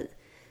realize that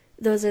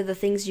those are the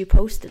things you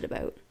posted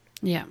about.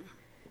 Yeah.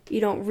 You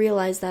don't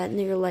realize that,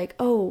 and you're like,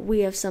 oh,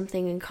 we have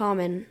something in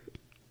common.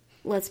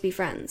 Let's be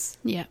friends.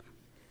 Yeah.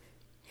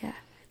 Yeah,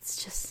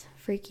 it's just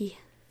freaky.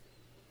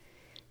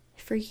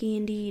 Freaky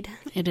indeed.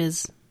 It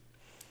is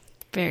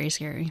very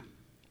scary.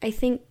 I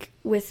think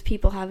with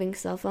people having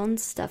cell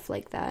phones, stuff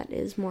like that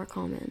is more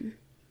common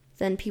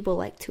than people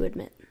like to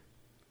admit.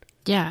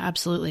 Yeah,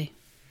 absolutely.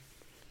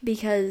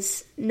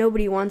 Because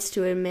nobody wants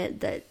to admit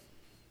that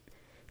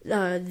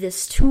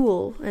this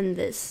tool and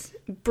this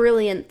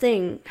brilliant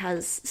thing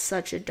has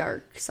such a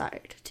dark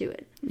side to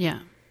it. Yeah.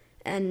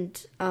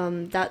 And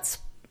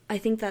I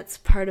think that's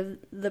part of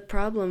the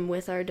problem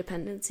with our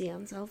dependency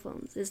on cell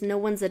phones, is no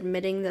one's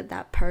admitting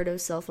that part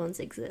of cell phones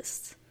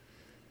exists.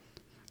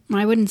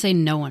 I wouldn't say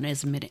no one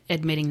is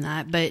admitting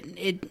that, but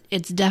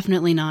it's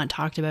definitely not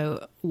talked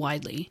about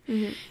widely.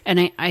 Mm-hmm.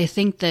 And I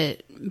think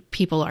that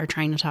people are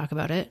trying to talk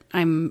about it.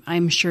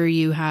 I'm sure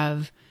you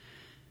have,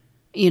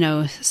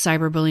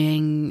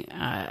 cyberbullying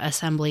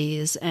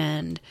assemblies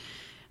and,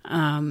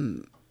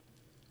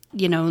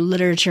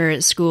 literature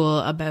at school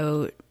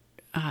about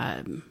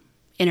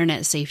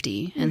internet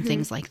safety and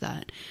things like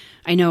that.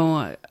 I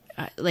know,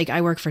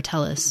 I work for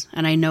TELUS,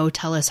 and I know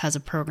TELUS has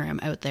a program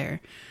out there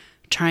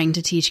trying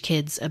to teach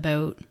kids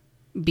about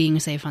being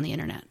safe on the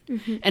internet.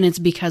 Mm-hmm. And it's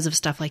because of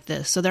stuff like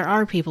this. So there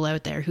are people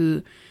out there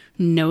who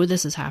know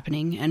this is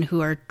happening and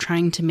who are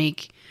trying to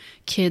make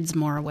kids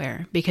more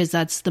aware, because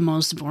that's the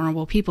most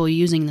vulnerable people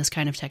using this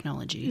kind of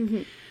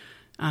technology,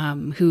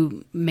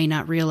 who may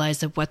not realize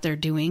that what they're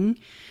doing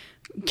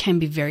can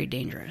be very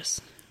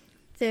dangerous.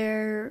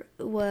 There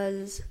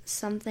was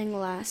something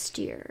last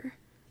year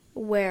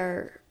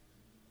where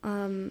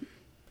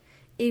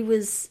it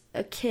was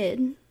a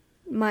kid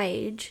my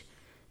age,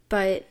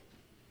 but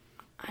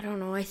I don't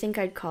know, I think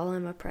I'd call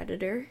him a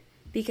predator,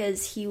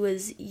 because he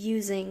was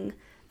using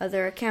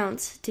other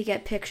accounts to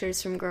get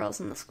pictures from girls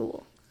in the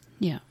school.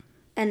 Yeah.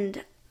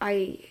 And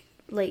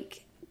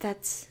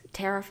that's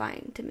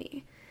terrifying to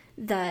me,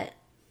 that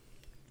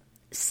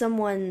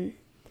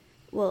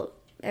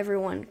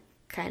everyone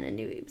kind of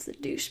knew he was a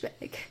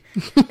douchebag.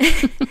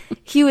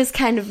 He was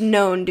kind of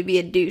known to be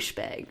a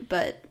douchebag,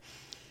 but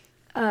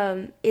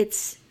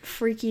it's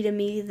freaky to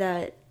me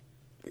that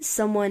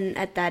someone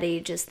at that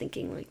age is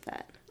thinking like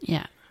that.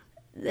 Yeah.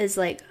 It's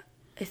like,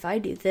 if I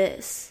do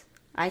this,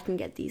 I can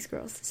get these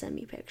girls to send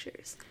me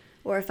pictures.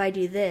 Or if I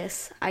do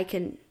this, I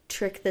can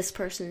trick this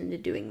person into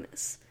doing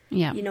this.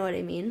 Yeah. You know what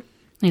I mean?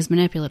 He's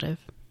manipulative.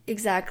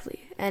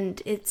 Exactly.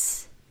 And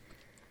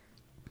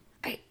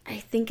I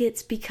think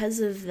it's because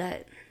of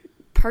that,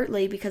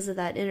 partly because of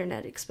that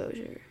internet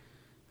exposure.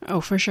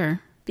 Oh, for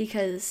sure.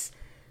 Because,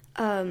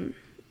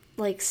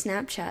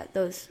 Snapchat,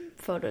 those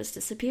photos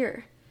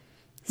disappear.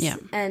 Yeah.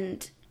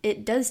 And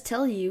it does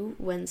tell you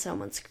when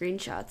someone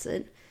screenshots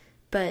it,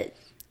 but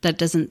that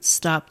doesn't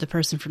stop the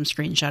person from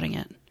screenshotting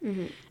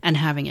it and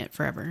having it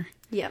forever.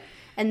 Yeah.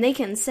 And they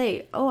can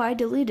say, oh, I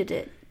deleted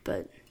it,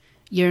 but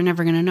you're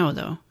never going to know,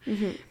 though.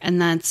 Mm-hmm.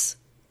 And that's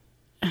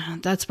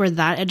where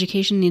that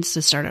education needs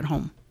to start at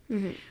home.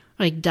 Mm-hmm.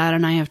 Like Dad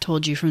and I have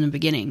told you from the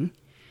beginning,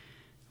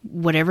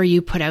 whatever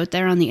you put out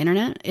there on the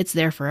internet, it's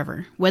there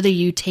forever. Whether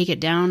you take it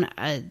down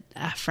a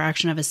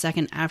fraction of a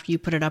second after you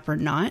put it up or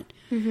not,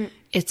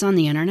 it's on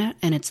the internet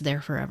and it's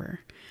there forever.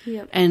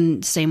 Yep.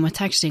 And same with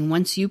texting.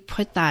 Once you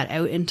put that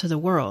out into the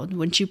world,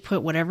 once you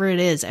put whatever it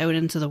is out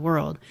into the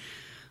world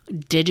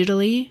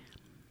digitally,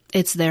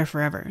 it's there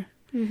forever.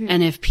 Mm-hmm.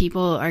 And if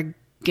people are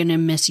going to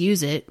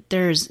misuse it,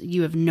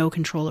 you have no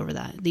control over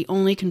that. The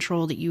only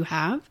control that you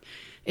have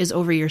is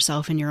over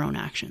yourself and your own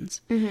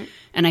actions. Mm-hmm.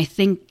 And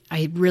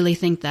I really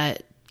think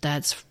that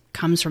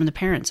comes from the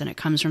parents, and it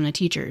comes from the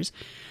teachers.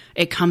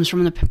 It comes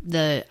from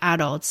the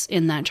adults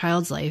in that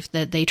child's life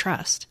that they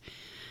trust.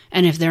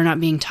 And if they're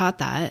not being taught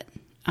that,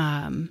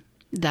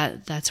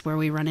 that's where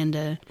we run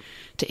into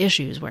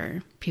issues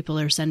where people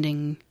are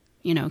sending,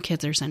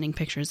 kids are sending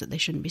pictures that they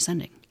shouldn't be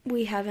sending.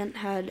 We haven't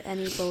had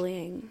any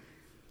bullying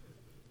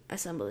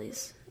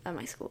assemblies at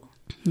my school.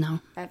 No.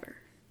 Ever.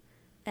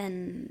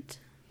 And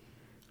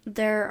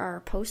there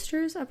are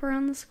posters up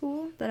around the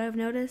school that I've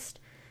noticed.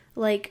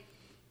 Like,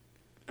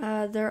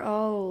 they're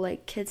all,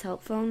 like, Kids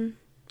Help Phone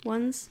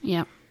ones.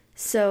 Yeah.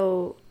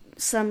 So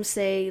some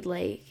say,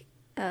 like,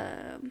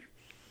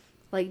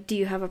 do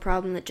you have a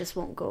problem that just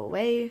won't go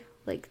away?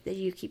 Like, that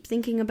you keep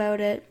thinking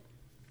about it?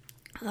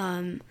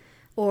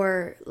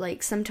 Or,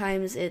 like,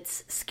 sometimes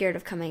it's scared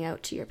of coming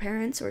out to your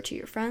parents or to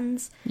your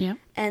friends. Yeah.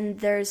 And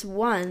there's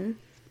one,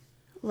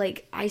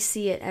 like, I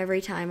see it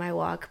every time I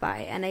walk by,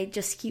 and I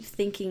just keep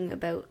thinking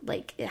about,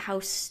 like,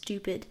 how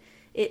stupid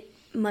it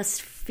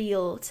must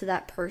feel to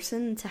that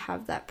person to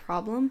have that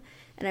problem.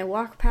 And I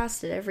walk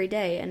past it every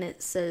day, and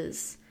it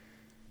says,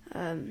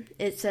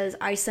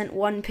 I sent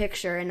one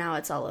picture, and now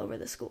it's all over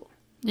the school.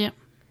 Yeah.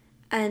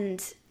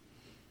 And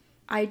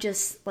I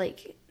just,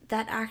 like,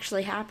 that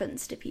actually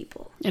happens to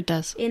people. It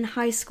does. In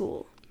high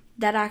school,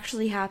 that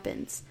actually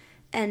happens.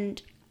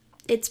 And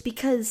it's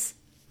because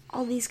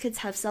all these kids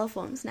have cell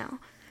phones now.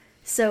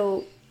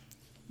 So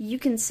you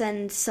can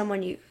send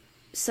someone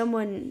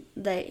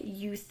that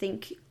you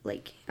think,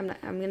 like,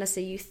 I'm going to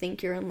say you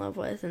think you're in love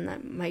with, and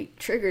that might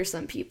trigger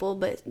some people,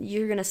 but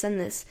you're going to send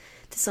this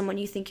to someone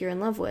you think you're in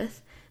love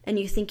with and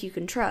you think you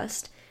can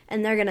trust,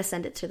 and they're going to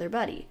send it to their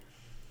buddy.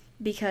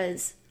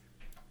 Because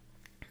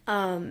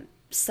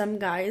some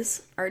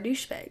guys are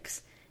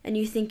douchebags, and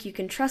you think you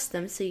can trust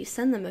them, so you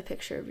send them a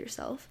picture of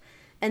yourself,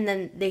 and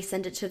then they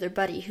send it to their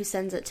buddy, who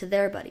sends it to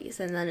their buddies,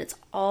 and then it's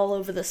all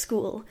over the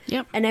school.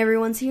 Yep. And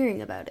everyone's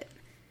hearing about it.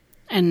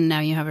 And now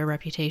you have a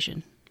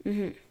reputation.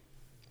 Mm-hmm.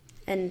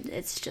 And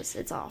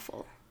it's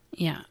awful.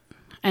 Yeah.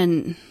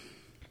 And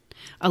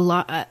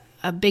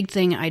a big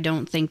thing I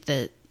don't think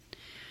that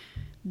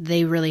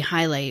they really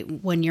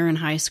highlight when you're in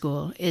high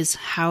school is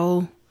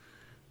how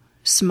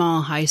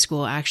small high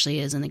school actually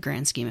is in the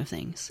grand scheme of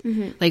things.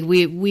 Mm-hmm. Like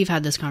we've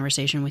had this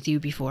conversation with you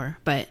before,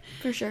 but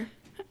for sure,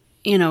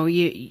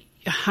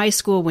 high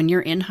school, when you're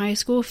in high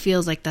school,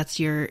 feels like that's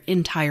your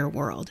entire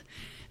world.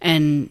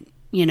 And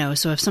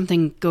so if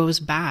something goes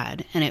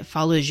bad and it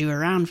follows you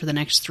around for the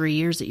next 3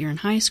 years that you're in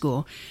high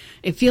school,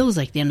 it feels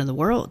like the end of the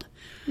world.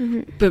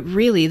 Mm-hmm. But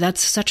really,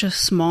 that's such a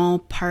small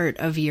part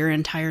of your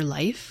entire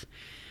life.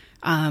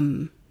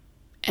 And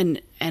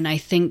I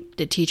think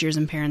that teachers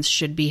and parents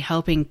should be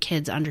helping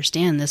kids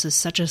understand this is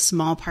such a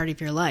small part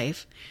of your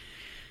life.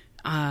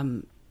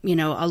 A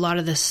lot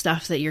of the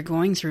stuff that you're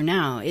going through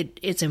now,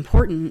 it's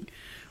important,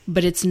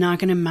 but it's not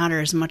going to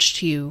matter as much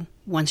to you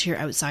once you're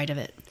outside of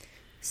it.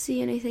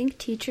 See, and I think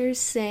teachers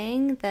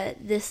saying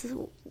that this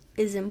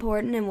is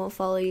important and will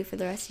follow you for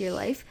the rest of your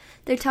life,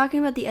 they're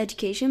talking about the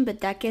education, but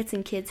that gets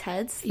in kids'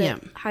 heads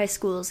that high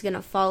school is going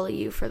to follow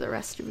you for the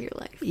rest of your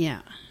life.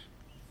 Yeah.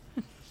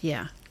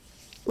 Yeah.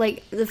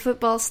 Like, the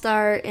football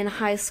star in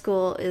high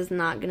school is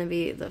not going to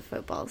be the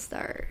football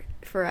star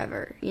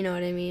forever. You know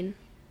what I mean?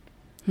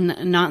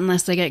 Not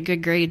unless they get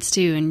good grades,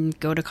 too, and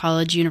go to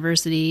college,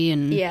 university,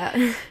 and...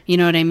 Yeah. You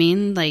know what I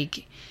mean?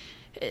 Like...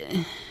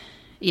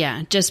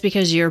 Yeah, just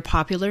because you're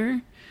popular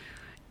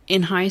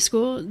in high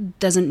school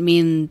doesn't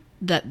mean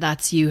that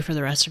that's you for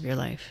the rest of your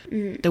life.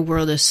 Mm-hmm. The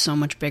world is so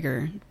much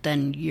bigger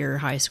than your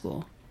high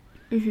school.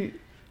 Mm-hmm.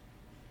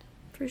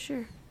 For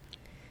sure.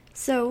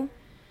 So,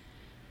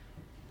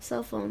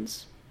 cell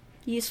phones.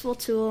 Useful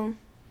tool,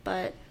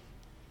 but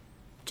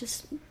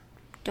just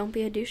don't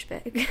be a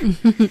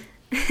douchebag.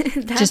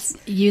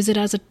 Just use it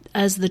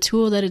as the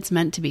tool that it's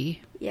meant to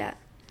be. Yeah.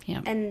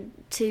 Yeah. And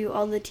to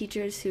all the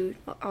teachers who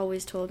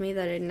always told me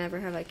that I'd never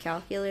have a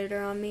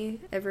calculator on me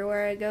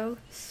everywhere I go,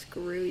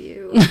 screw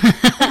you.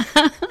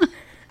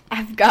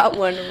 I've got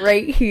one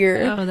right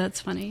here. Oh,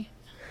 that's funny.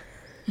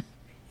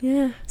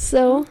 Yeah.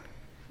 So,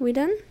 we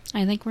done?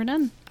 I think we're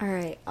done. All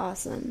right.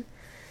 Awesome.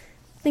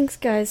 Thanks,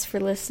 guys,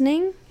 for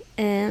listening,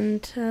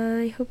 and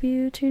I hope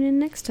you tune in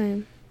next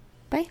time.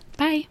 Bye.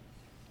 Bye.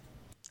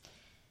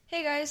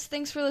 Hey guys,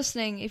 thanks for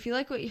listening. If you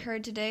like what you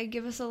heard today,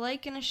 give us a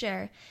like and a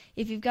share.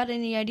 If you've got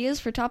any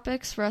ideas for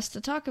topics for us to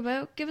talk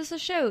about, give us a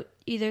shout,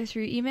 either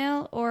through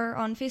email or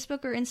on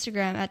Facebook or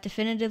Instagram at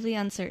Definitively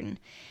Uncertain.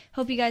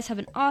 Hope you guys have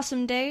an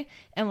awesome day,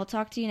 and we'll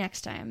talk to you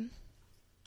next time.